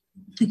pop.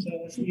 So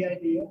that's the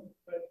idea.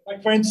 But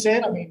like friend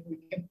said, I mean,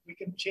 we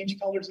can change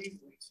colors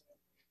easily. So.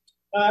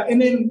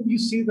 And then you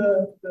see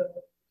the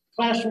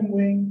classroom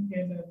wing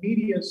and the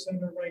media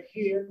center right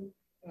here,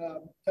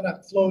 kind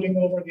of floating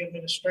over the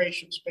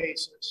administration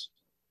spaces.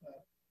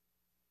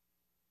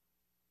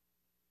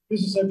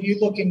 This is a view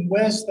looking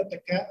west at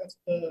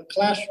the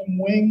classroom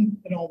wing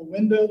and all the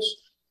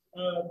windows.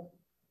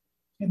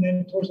 And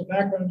then towards the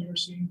background, you're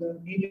seeing the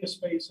media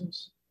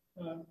spaces.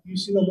 You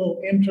see the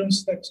little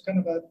entrance that's kind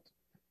of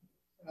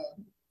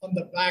on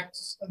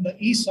the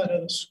east side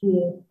of the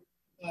school,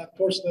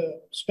 towards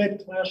the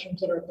sped classrooms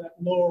that are at that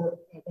lower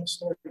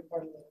one-story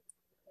part of the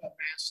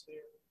mass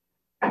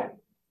there.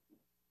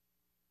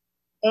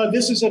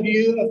 This is a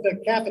view of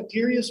the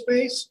cafeteria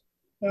space.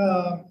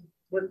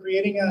 We're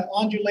creating an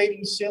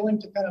undulating ceiling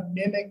to kind of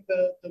mimic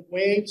the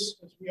waves,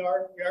 as we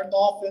are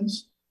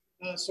dolphins.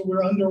 So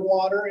we're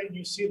underwater, and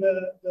you see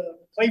the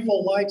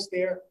playful lights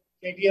there,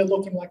 the idea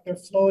looking like they're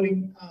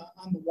floating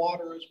on the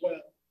water as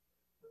well.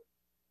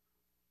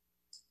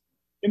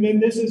 And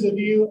then this is a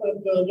view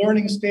of the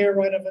learning stair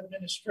right of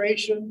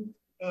administration,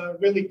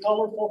 really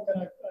colorful,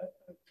 kind of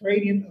a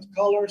gradient of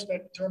colors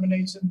that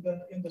terminates in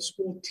the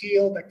school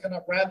teal that kind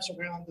of wraps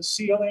around the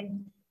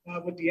ceiling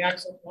with the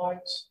accent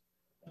lights.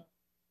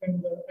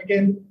 And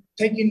again,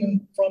 taking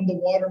them from the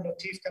water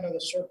motif, kind of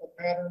the circle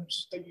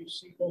patterns that you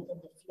see both on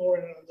the floor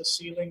and on the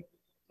ceiling,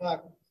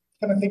 kind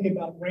of thinking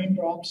about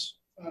raindrops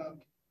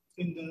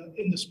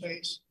in the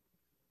space.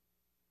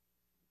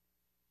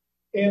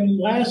 And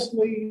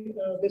lastly,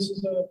 this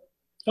is a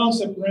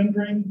concept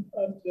rendering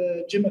of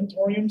the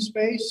gymatorium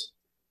space.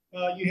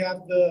 You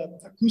have the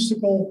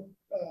acoustical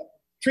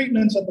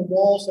treatments of the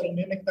walls that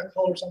mimic the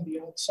colors on the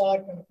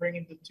outside, kind of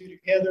bringing the two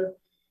together.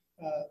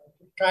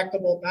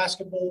 Retractable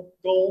basketball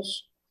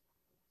goals,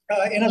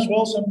 and as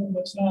well something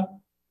that's not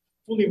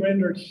fully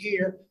rendered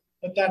here,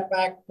 but that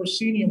back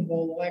proscenium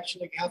wall will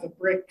actually have a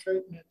brick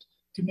treatment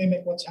to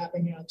mimic what's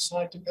happening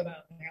outside to kind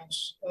of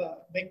announce,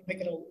 make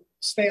it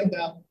stand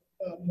out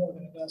more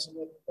than it does a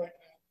little bit right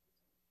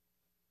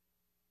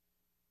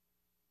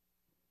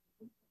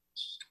now.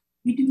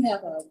 We do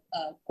have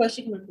a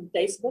question coming from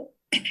Facebook.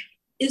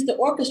 Is the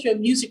orchestra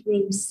music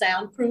room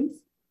soundproof?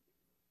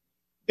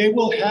 They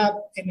will have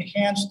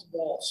enhanced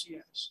walls,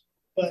 yes,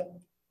 but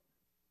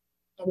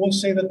I won't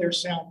say that they're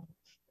soundproof.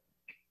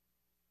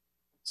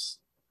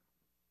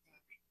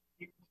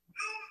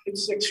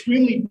 It's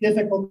extremely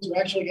difficult to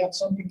actually have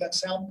something that's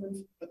soundproof,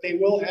 but they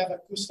will have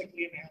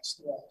acoustically enhanced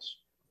walls.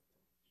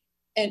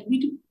 And we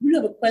do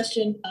have a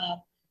question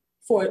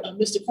for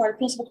Mr. Carter,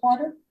 Principal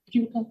Carter. If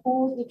you would come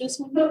forward with this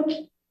one.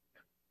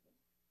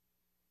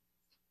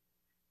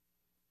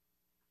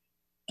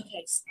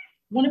 Okay.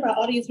 One of our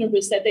audience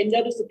members said they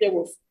noticed that there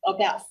were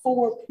about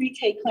 4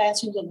 pre-K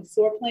classrooms on the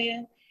floor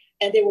plan,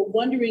 and they were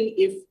wondering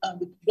if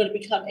it's going to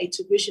become a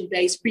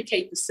tuition-based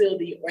pre-K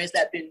facility, or has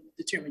that been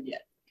determined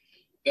yet?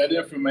 That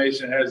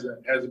information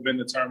hasn't been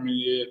determined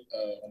yet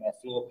on our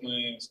floor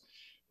plans.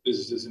 This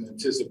is just an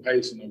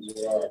anticipation of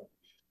where our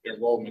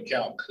enrollment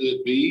count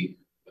could be,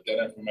 but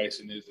that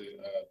information isn't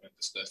been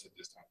discussed at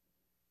this time.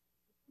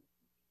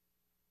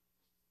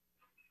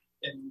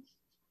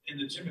 In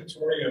the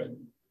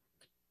gymatorium,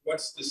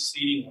 what's the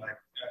seating like?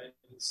 I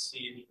didn't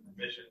see any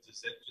provisions.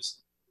 Is it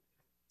just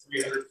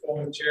 300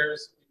 folding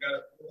chairs you got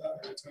to pull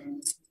out at a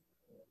time?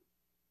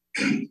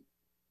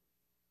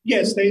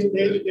 Yes, they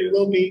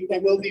will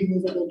be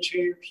movable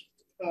chairs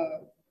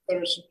that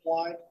are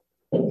supplied.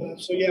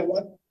 So yeah,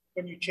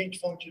 when you change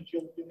functions,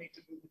 you'll need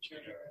to move the chair.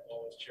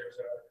 All those chairs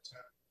out at a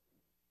time.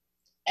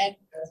 And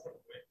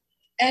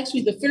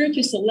actually, the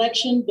furniture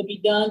selection will be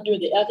done during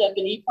the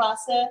FF&E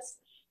process.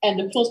 and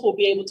the principal will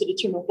be able to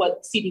determine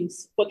what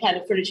kind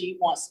of furniture he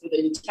wants for the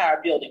entire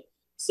building.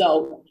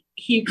 So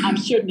I'm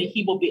certain that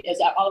he will be, as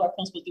all of our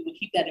principals do, will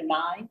keep that in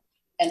mind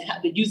and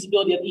have the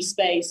usability of each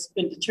space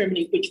when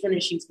determining which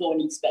furnishings go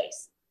in each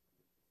space.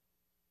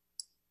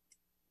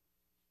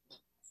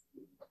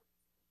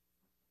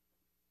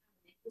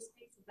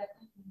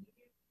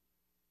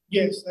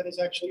 Yes, that is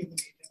actually the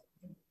meeting.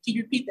 Can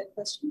you repeat that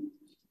question?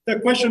 The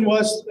question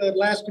was,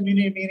 last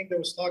community meeting, there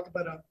was talk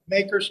about a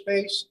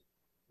makerspace.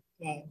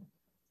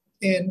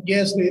 And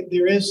yes,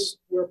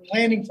 we're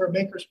planning for a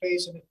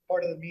makerspace and it's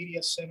part of the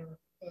media center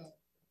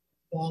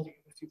volume,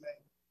 if you may.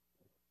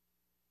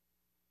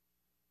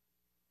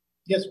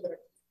 Yes,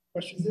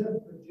 question. Is there a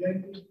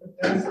projected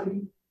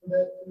capacity for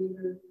that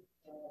theater?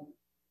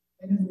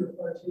 And is there a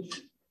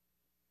partition?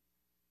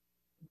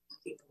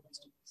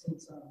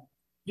 Since,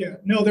 yeah,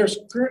 no, there's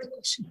current.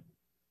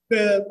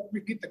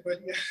 Repeat the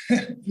question.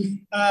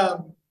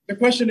 The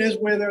question is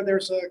whether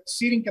there's a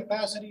seating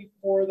capacity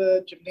for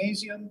the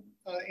gymnasium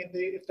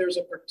if there's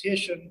a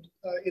partition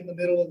in the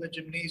middle of the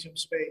gymnasium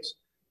space.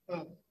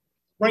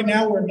 Right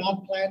now, we're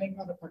not planning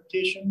on a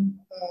partition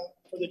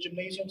for the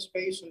gymnasium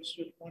space, so it's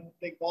just one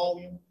big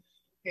volume.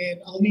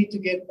 And I'll need to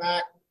get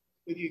back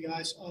with you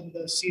guys on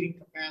the seating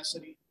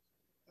capacity.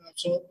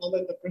 So I'll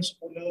let the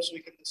principal know so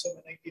we can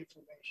disseminate the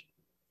information.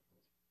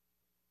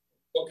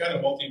 What kind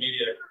of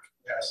multimedia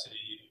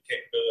capacity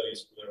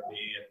capabilities will there be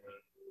in the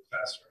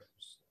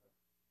classrooms?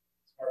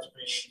 Smart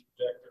screen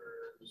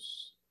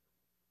projectors,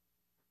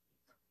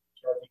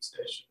 charging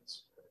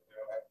stations,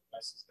 have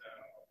devices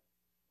now.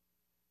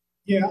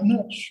 Yeah, I'm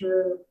not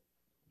sure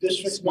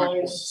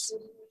district-wise,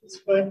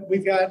 but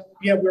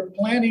we're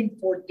planning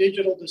for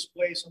digital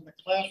displays on the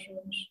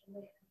classrooms.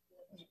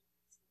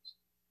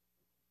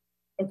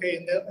 Okay,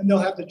 and they'll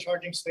have the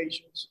charging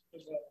stations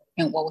as well.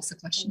 And what was the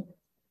question?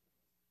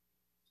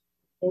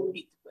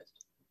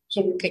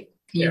 So, okay,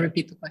 can you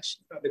repeat the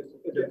question?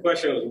 The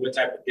question was what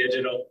type of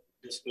digital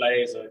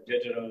displays or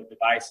digital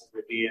devices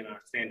would be in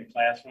our standard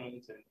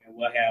classrooms, and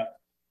we'll have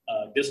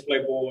display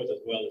boards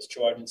as well as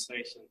charging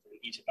stations in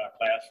each of our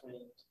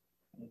classrooms.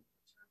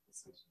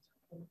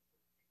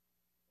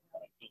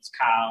 Those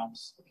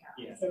cows,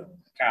 yeah,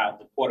 cows,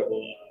 the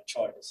portable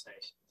charging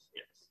stations.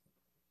 Yes.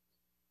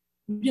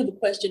 We have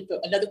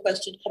another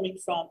question coming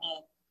from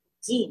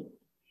Zoom.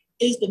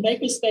 Is the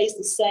makerspace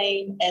the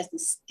same as the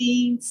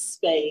STEAM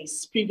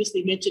space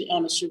previously mentioned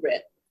on the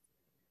charrette?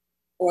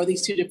 Or are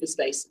these two different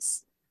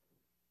spaces?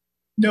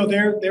 No,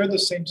 they're the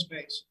same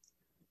space.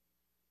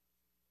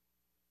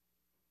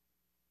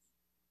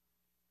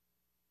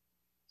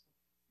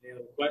 Any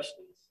other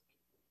questions?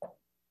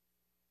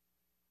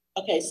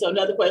 Okay, so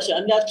another question.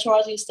 Enough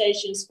charging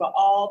stations for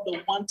all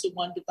the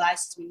one-to-one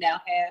devices we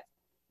now have?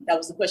 That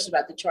was the question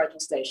about the charging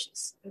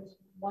stations. There's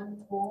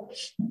one port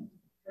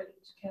for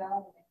each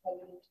cow, and they plug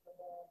it into the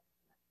wall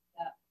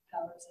that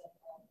powers up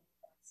all the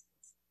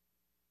devices.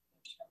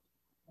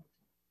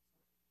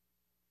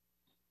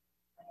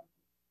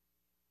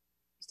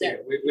 Yeah,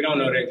 we don't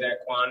know the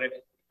exact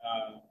quantity.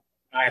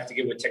 I have to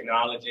get with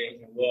technology,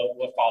 and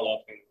we'll follow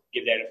up and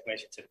give that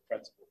information to the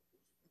principal.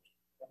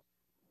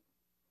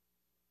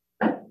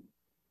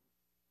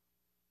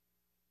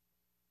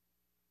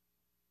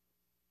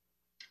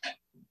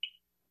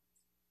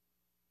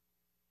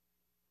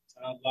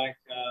 Sounds like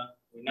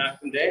we're not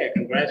from there.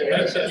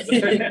 Congratulations.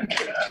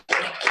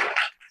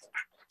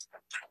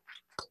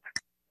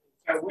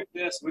 So with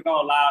this, we're going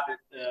to allow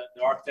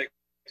the architect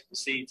to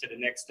proceed to the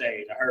next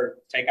stage. I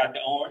heard take out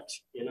the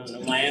orange, in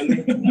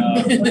Miami. We're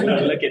going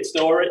to look at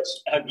storage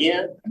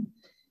again.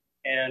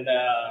 And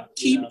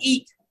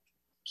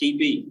keep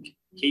the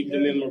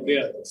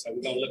memorabilia. So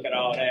we're going to look at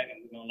all that,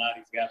 and we're going to allow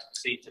these guys to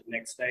proceed to the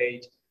next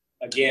stage.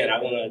 Again, I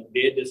want to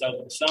bid this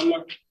over the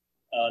summer,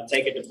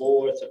 take it to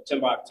board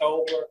September,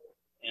 October,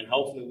 and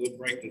hopefully we'll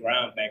break the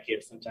ground back here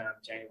sometime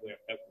January,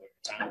 February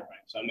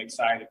timeframe. So I'm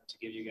excited to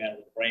give you guys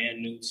a brand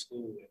new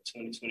school in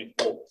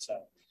 2024.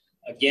 So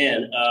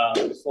again,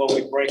 before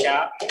we break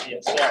out,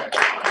 yes, sir.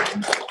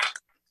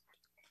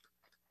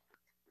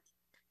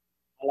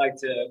 I'd like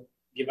to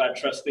give our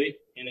trustee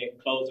any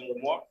closing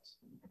remarks.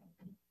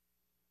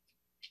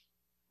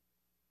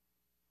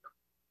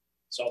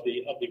 So I'll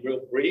be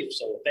real brief.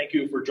 So thank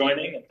you for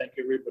joining, and thank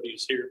you everybody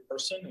who's here in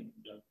person, and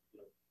you can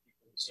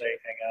stay,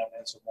 hang out,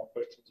 answer more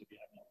questions if you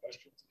have more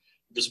questions.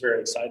 I'm just very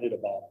excited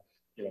about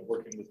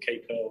working with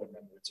KCO, and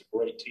it's a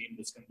great team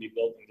that's going to be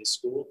building this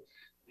school.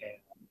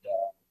 And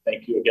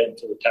thank you again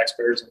to the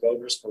taxpayers and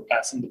voters for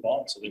passing the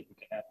bond so that we can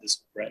have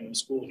this brand new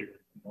school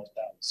here in North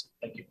Dallas.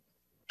 Thank you.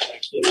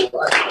 Thank you.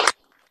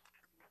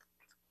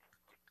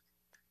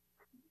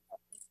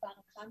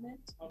 Final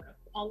comment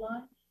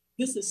online.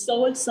 This is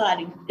so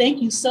exciting.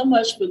 Thank you so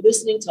much for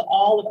listening to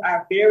all of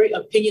our very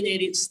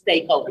opinionated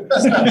stakeholders.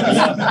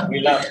 We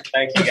love it.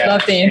 Thank you, guys.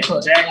 Love the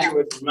input. Jackie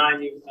would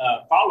remind you,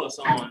 follow us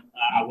on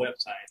our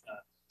website,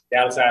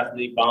 Dallas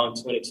Athlete Bond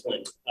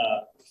 2020.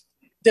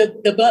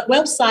 The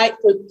website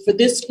for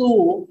this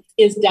school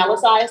is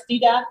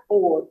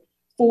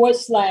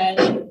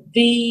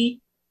dallasisd.org/the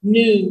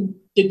new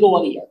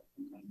DeGolyer.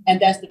 And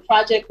that's the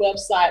project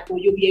website where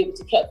you'll be able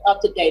to keep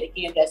up to date.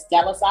 Again, that's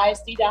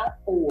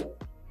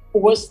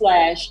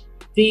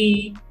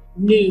dallasisd.org/the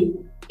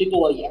new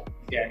DeGolyer.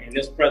 Yeah, and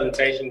this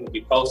presentation will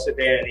be posted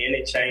there, and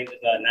any changes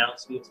or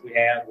announcements we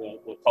have,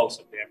 we'll post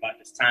it there about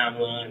this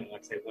timeline, and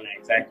like I said, when I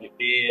exactly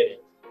bid and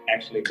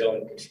actually go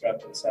into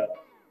construction. So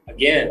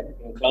again,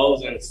 in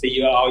closing,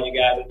 see all you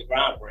guys at the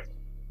groundbreaking.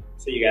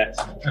 See you guys.